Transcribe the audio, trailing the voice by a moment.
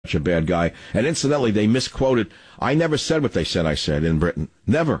such a bad guy. And incidentally, they misquoted. I never said what they said I said in Britain.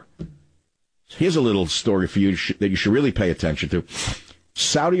 Never. Here's a little story for you that you should really pay attention to.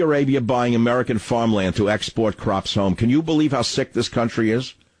 Saudi Arabia buying American farmland to export crops home. Can you believe how sick this country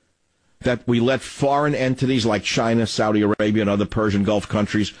is? That we let foreign entities like China, Saudi Arabia, and other Persian Gulf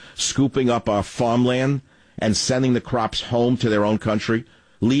countries scooping up our farmland and sending the crops home to their own country,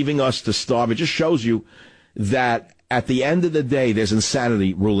 leaving us to starve. It just shows you that at the end of the day, there's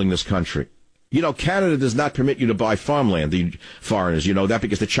insanity ruling this country. You know, Canada does not permit you to buy farmland, the foreigners. You know that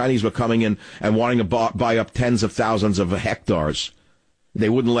because the Chinese were coming in and wanting to buy up tens of thousands of hectares. They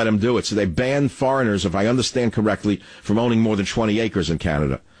wouldn't let them do it. So they banned foreigners, if I understand correctly, from owning more than 20 acres in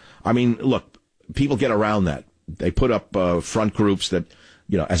Canada. I mean, look, people get around that. They put up front groups that,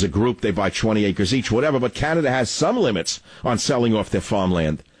 you know, as a group, they buy 20 acres each, whatever. But Canada has some limits on selling off their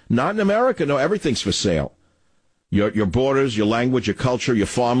farmland. Not in America. No, everything's for sale. Your borders, your language, your culture, your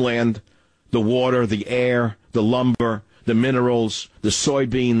farmland, the water, the air, the lumber, the minerals, the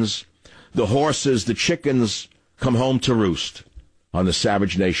soybeans, the horses, the chickens come home to roost on the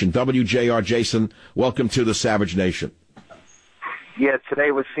Savage Nation. WJR Jason, welcome to the Savage Nation. Yeah,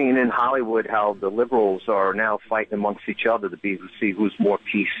 today we're seeing in Hollywood how the liberals are now fighting amongst each other to see who's more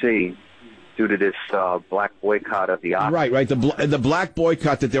PC due to this black boycott of the Oscars. Right. The black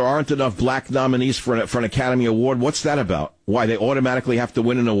boycott, that there aren't enough black nominees for an Academy Award. What's that about? Why, they automatically have to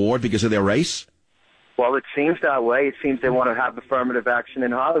win an award because of their race? Well, it seems that way. It seems they want to have affirmative action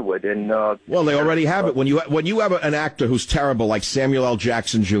in Hollywood. And well, they already have it. When you have an actor who's terrible, like Samuel L.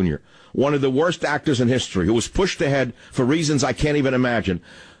 Jackson Jr., one of the worst actors in history, who was pushed ahead for reasons I can't even imagine,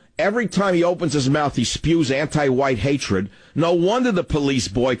 every time he opens his mouth, he spews anti-white hatred. No wonder the police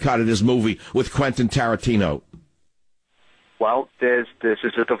boycotted his movie with Quentin Tarantino. Well, this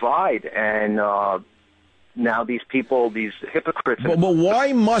is a divide, and now these people, these hypocrites... But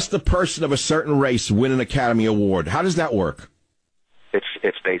why must a person of a certain race win an Academy Award? How does that work?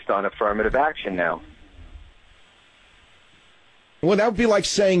 It's based on affirmative action now. Well, that would be like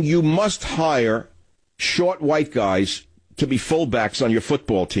saying you must hire short white guys to be fullbacks on your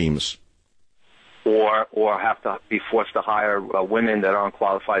football teams. Or have to be forced to hire women that aren't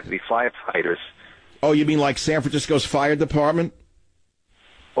qualified to be firefighters. Oh, you mean like San Francisco's fire department?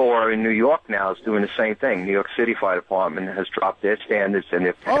 Or in New York now is doing the same thing. New York City Fire Department has dropped their standards.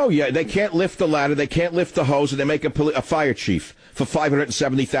 Oh, yeah, they can't lift the ladder, they can't lift the hose, and they make a fire chief for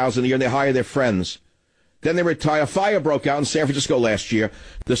 $570,000 a year, and they hire their friends. Then they retire. A fire broke out in San Francisco last year.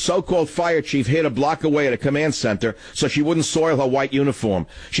 The so-called fire chief hid a block away at a command center so she wouldn't soil her white uniform.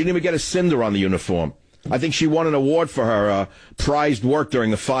 She didn't even get a cinder on the uniform. I think she won an award for her prized work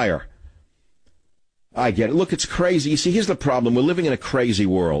during the fire. I get it. Look, it's crazy. You see, here's the problem. We're living in a crazy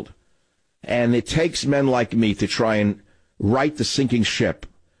world. And it takes men like me to try and right the sinking ship.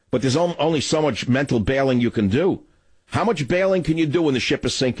 But there's only so much mental bailing you can do. How much bailing can you do when the ship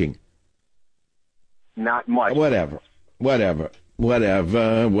is sinking? Not much. Whatever.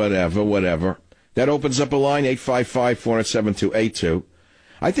 That opens up a line, 855-407-2882.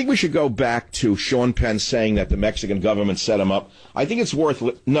 I think we should go back to Sean Penn saying that the Mexican government set him up. I think it's worth...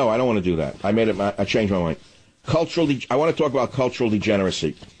 No, I don't want to do that. I changed my mind. I want to talk about cultural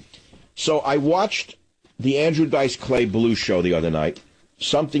degeneracy. So I watched the Andrew Dice Clay Blues show the other night.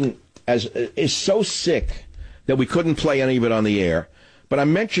 Something is so sick that we couldn't play any of it on the air. But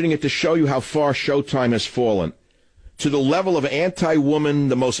I'm mentioning it to show you how far Showtime has fallen. To the level of anti-woman,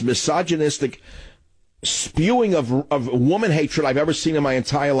 the most misogynistic spewing of woman hatred I've ever seen in my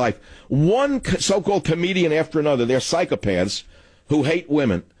entire life. One so-called comedian after another, they're psychopaths who hate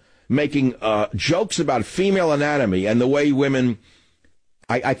women, making jokes about female anatomy and the way women...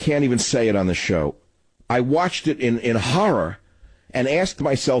 I can't even say it on the show. I watched it in horror and asked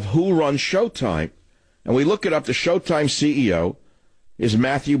myself, who runs Showtime? And we look it up. The Showtime CEO is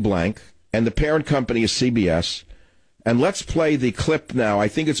Matthew Blank, and the parent company is CBS. And let's play the clip now. I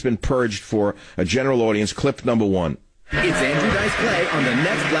think it's been purged for a general audience. Clip number 1. It's Andrew Dice Clay on the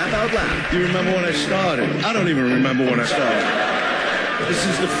next Laugh Out Loud. Do you remember when I started? I don't even remember when I started. This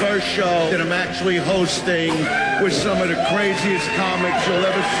is the first show that I'm actually hosting with some of the craziest comics you'll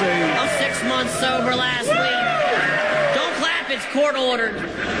ever see. I'm 6 months sober last week. Don't clap, it's court ordered.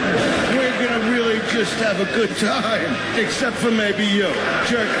 We're going to really just have a good time, except for maybe you,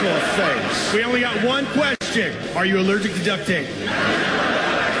 jerk-off face. We only got one question. Are you allergic to duct tape?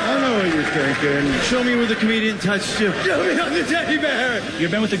 I know what you're thinking. Show me where the comedian touched you. Show me on the teddy bear. You've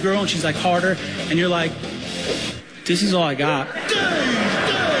been with a girl and she's like harder, and you're like, this is all I got.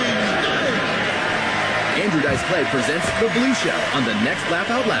 Andrew Dice Clay presents The Blue Show on the next Laugh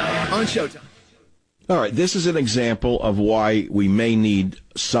Out Loud on Showtime. All right, this is an example of why we may need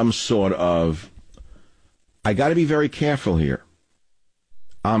some sort of... I got to be very careful here.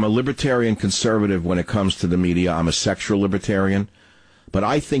 I'm a libertarian conservative when it comes to the media. I'm a sexual libertarian. But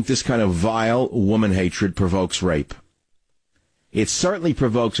I think this kind of vile woman hatred provokes rape. It certainly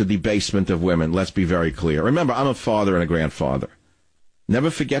provokes a debasement of women, let's be very clear. Remember, I'm a father and a grandfather. Never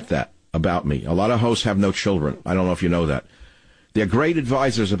forget that about me. A lot of hosts have no children. I don't know if you know that. They're great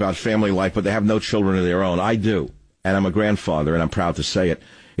advisors about family life, but they have no children of their own. I do. And I'm a grandfather, and I'm proud to say it.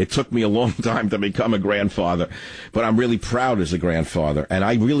 It took me a long time to become a grandfather, but I'm really proud as a grandfather. And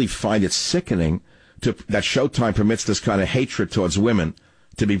I really find it sickening that Showtime permits this kind of hatred towards women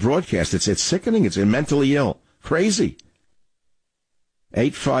to be broadcast. It's sickening. It's mentally ill. Crazy.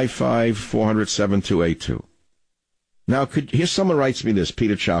 855-400-7282. Now, here's someone writes me this,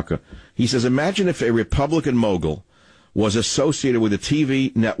 Peter Chalka. He says, imagine if a Republican mogul was associated with a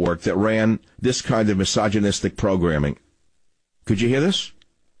TV network that ran this kind of misogynistic programming. Could you hear this?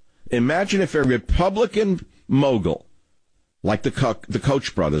 Imagine if a Republican mogul, like the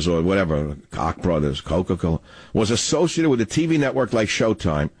Koch brothers or whatever, Koch brothers, Coca-Cola, was associated with a TV network like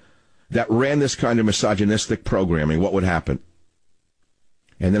Showtime that ran this kind of misogynistic programming. What would happen?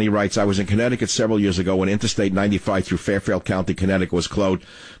 And then he writes, I was in Connecticut several years ago when Interstate 95 through Fairfield County, Connecticut was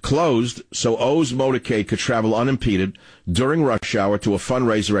closed so O's motorcade could travel unimpeded during rush hour to a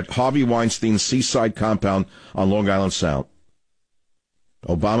fundraiser at Harvey Weinstein's seaside compound on Long Island Sound.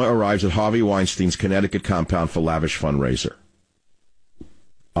 Obama arrives at Harvey Weinstein's Connecticut compound for lavish fundraiser.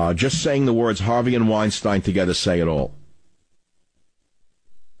 Just saying the words Harvey and Weinstein together say it all.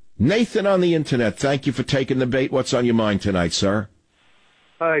 Nathan on the Internet, thank you for taking the bait. What's on your mind tonight, sir?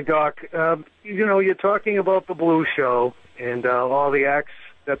 Hi, Doc. You're talking about the Blue Show and all the acts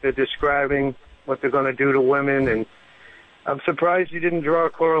that they're describing, what they're going to do to women, and I'm surprised you didn't draw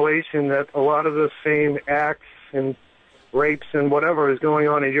a correlation that a lot of the same acts and rapes and whatever is going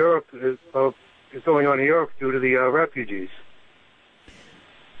on in Europe is going on in Europe due to the refugees.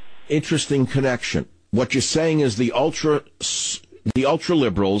 Interesting connection. What you're saying is the ultra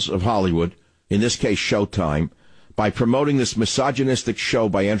liberals of Hollywood, in this case Showtime, by promoting this misogynistic show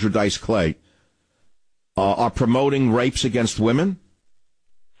by Andrew Dice Clay, are promoting rapes against women?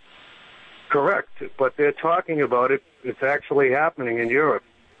 Correct, but they're talking about it. It's actually happening in Europe.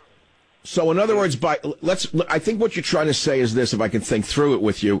 So, in other words, I think what you're trying to say is this, if I can think through it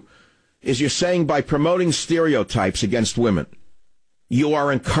with you, is you're saying by promoting stereotypes against women, you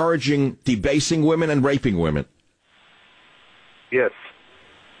are encouraging debasing women and raping women. Yes.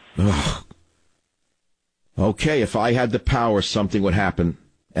 Ugh. Okay, if I had the power, something would happen,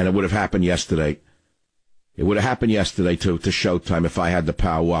 and it would have happened yesterday. It would have happened yesterday to Showtime if I had the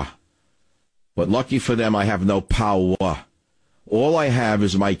power. But lucky for them, I have no power. All I have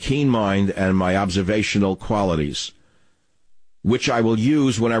is my keen mind and my observational qualities, which I will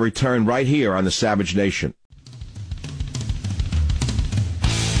use when I return right here on the Savage Nation.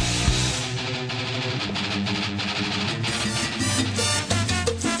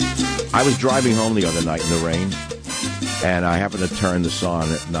 I was driving home the other night in the rain, and I happened to turn this on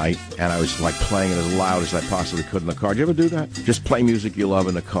at night, and I was like playing it as loud as I possibly could in the car. Do you ever do that? Just play music you love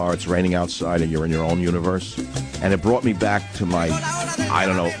in the car. It's raining outside, and you're in your own universe. And it brought me back to my, I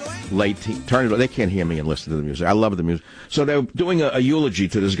don't know, late teen. Turn it. They can't hear me and listen to the music. I love the music. So they're doing a eulogy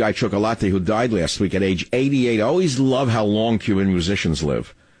to this guy Chocolate who died last week at age 88. I always love how long Cuban musicians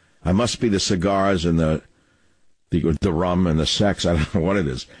live. I must be the cigars and the rum and the sex. I don't know what it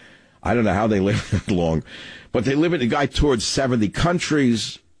is. I don't know how they live that long, but they live in. The guy toured 70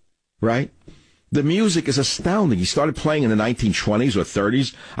 countries, right? The music is astounding. He started playing in the 1920s or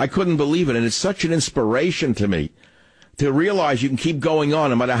 30s. I couldn't believe it, and it's such an inspiration to me to realize you can keep going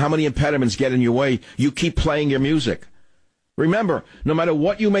on no matter how many impediments get in your way. You keep playing your music. Remember, no matter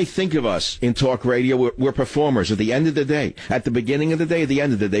what you may think of us in talk radio, we're performers. At the end of the day, at the beginning of the day, at the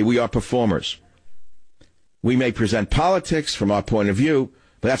end of the day, we are performers. We may present politics from our point of view,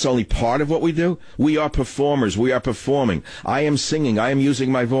 but that's only part of what we do. We are performers. We are performing. I am singing. I am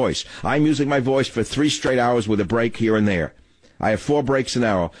using my voice. I'm using my voice for 3 straight hours with a break here and there. I have 4 breaks an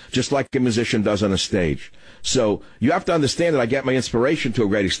hour, just like a musician does on a stage. So you have to understand that I get my inspiration to a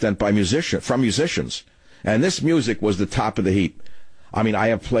great extent from musicians. And this music was the top of the heap. I mean, I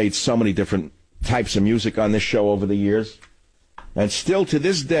have played so many different types of music on this show over the years. And still to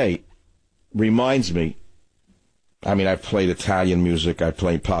this day reminds me, I mean, I've played Italian music, I've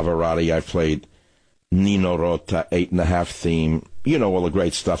played Pavarotti, I've played Nino Rota, 8.5 theme, you know, all the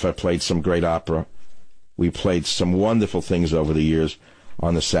great stuff. I've played some great opera. We played some wonderful things over the years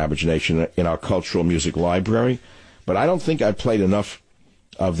on the Savage Nation in our cultural music library. But I don't think I've played enough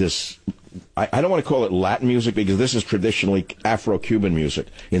of this I don't want to call it Latin music because this is traditionally Afro-Cuban music,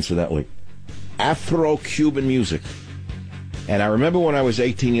 incidentally. Afro-Cuban music. And I remember when I was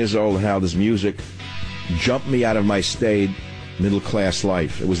 18 years old and how this music jumped me out of my staid middle-class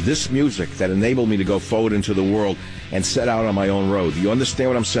life. It was this music that enabled me to go forward into the world and set out on my own road. Do you understand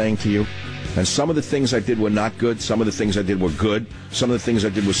what I'm saying to you? And some of the things I did were not good. Some of the things I did were good. Some of the things I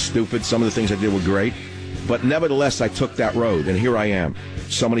did were stupid. Some of the things I did were great. But nevertheless, I took that road, and here I am,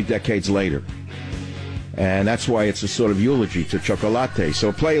 so many decades later. And that's why it's a sort of eulogy to Chocolate.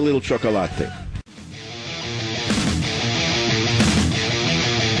 So play a little Chocolate.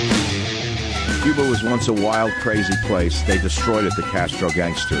 Cuba was once a wild, crazy place. They destroyed it, the Castro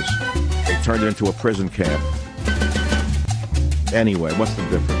gangsters. They turned it into a prison camp. Anyway, what's the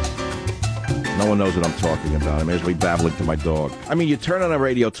difference? No one knows what I'm talking about. I may as well be babbling to my dog. I mean, you turn on a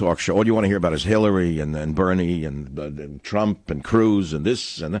radio talk show, all you want to hear about is Hillary and Bernie and Trump and Cruz and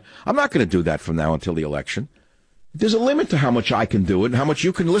this and that. I'm not going to do that from now until the election. There's a limit to how much I can do it and how much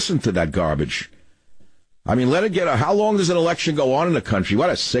you can listen to that garbage. I mean, let it get how long does an election go on in the country? What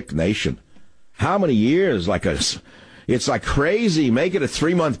a sick nation. How many years? It's like crazy. Make it a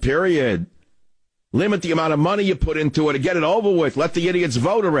 3-month period. Limit the amount of money you put into it and get it over with. Let the idiots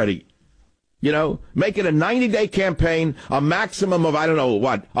vote already. You know, make it a 90-day campaign, a maximum of, I don't know,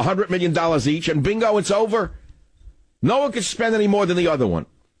 what, $100 million each, and bingo, it's over. No one can spend any more than the other one.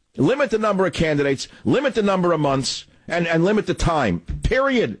 Limit the number of candidates, limit the number of months, and limit the time.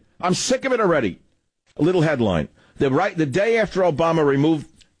 Period. I'm sick of it already. A little headline. The day after Obama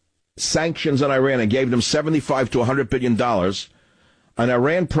removed sanctions on Iran and gave them $75 to $100 billion, an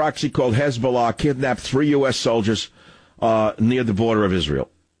Iran proxy called Hezbollah kidnapped 3 U.S. soldiers near the border of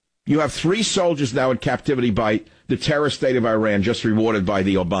Israel. You have 3 soldiers now in captivity by the terrorist state of Iran, just rewarded by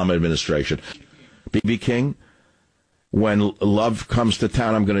the Obama administration. B.B. King, when love comes to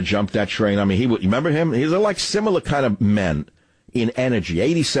town, I'm going to jump that train. I mean, remember him? He's like similar kind of men in energy.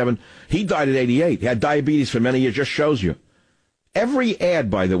 87. He died at 88. He had diabetes for many years. Just shows you. Every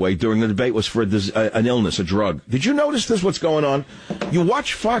ad, by the way, during the debate was for an illness, a drug. Did you notice this, what's going on? You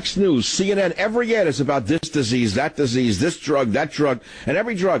watch Fox News, CNN, every ad is about this disease, this drug, that drug, and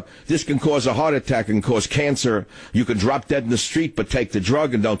every drug. This can cause a heart attack, can cause cancer. You can drop dead in the street, but take the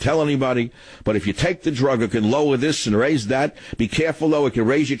drug and don't tell anybody. But if you take the drug, it can lower this and raise that. Be careful, though, it can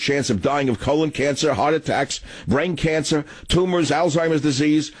raise your chance of dying of colon cancer, heart attacks, brain cancer, tumors, Alzheimer's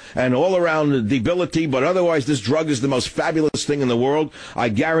disease, and all around debility. But otherwise, this drug is the most fabulous thing in the world. I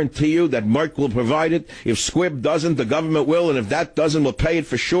guarantee you that Merck will provide it. If Squibb doesn't, the government will, and if that doesn't, we'll pay it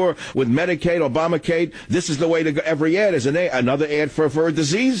for sure with Medicaid, Obamacare. This is the way to go. Every ad is another ad for a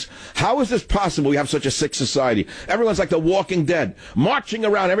disease. How is this possible? We have such a sick society. Everyone's like the Walking Dead, marching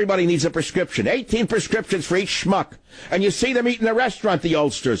around. Everybody needs a prescription. 18 prescriptions for each schmuck. And you see them eating in the restaurant, the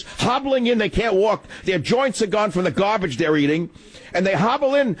oldsters, hobbling in. They can't walk. Their joints are gone from the garbage they're eating. And they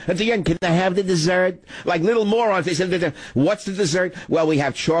hobble in at the end. Can I have the dessert? Like little morons. They said, what's the dessert? Well, we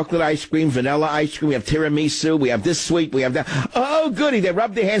have chocolate ice cream, vanilla ice cream. We have tiramisu. We have this sweet. We have that. Oh, goody. They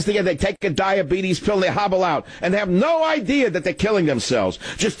rub their hands together. They take a diabetes pill. And they hobble out. And they have no idea that they're killing themselves.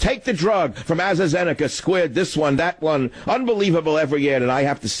 Just take the drug from AstraZeneca, Squid, this one, that one. Unbelievable every year. And I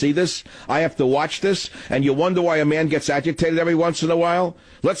have to see this. I have to watch this. And you wonder why a man gets agitated every once in a while?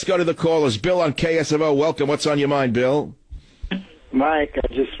 Let's go to the callers. Bill on KSFO. Welcome. What's on your mind, Bill? Mike, I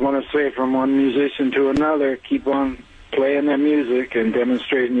just want to say from one musician to another, keep on playing that music and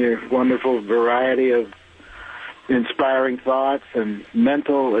demonstrating your wonderful variety of inspiring thoughts and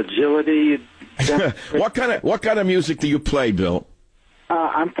mental agility. What kind of music do you play, Bill?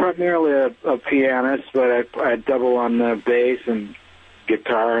 I'm primarily a pianist, but I double on the bass and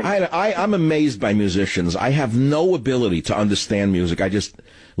guitar. I'm amazed by musicians. I have no ability to understand music. I just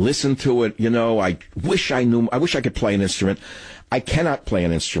listen to it. You know, I wish I could play an instrument. I cannot play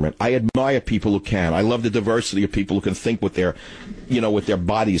an instrument. I admire people who can. I love the diversity of people who can think with their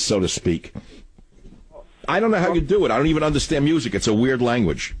bodies, so to speak. I don't know how you do it. I don't even understand music. It's a weird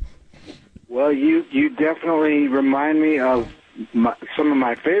language. Well, you definitely remind me of some of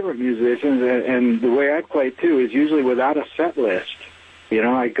my favorite musicians, and the way I play, too, is usually without a set list. You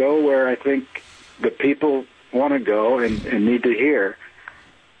know, I go where I think the people want to go and need to hear.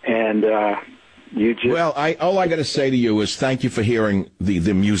 And all I got to say to you is thank you for hearing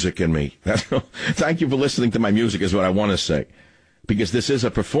the music in me. Thank you for listening to my music is what I want to say. Because this is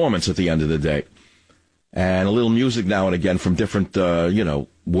a performance at the end of the day. And a little music now and again from different,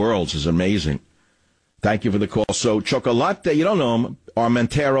 worlds is amazing. Thank you for the call. So, Chocolate, you don't know him,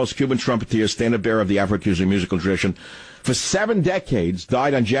 Armenteros, Cuban trumpeter, standard bearer of the Afro-Cuban musical tradition. For 7 decades,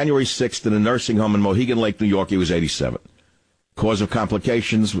 died on January 6th in a nursing home in Mohegan Lake, New York. He was 87. Cause of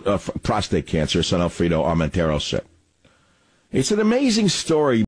complications, prostate cancer, San Alfredo Armentero said. It's an amazing story.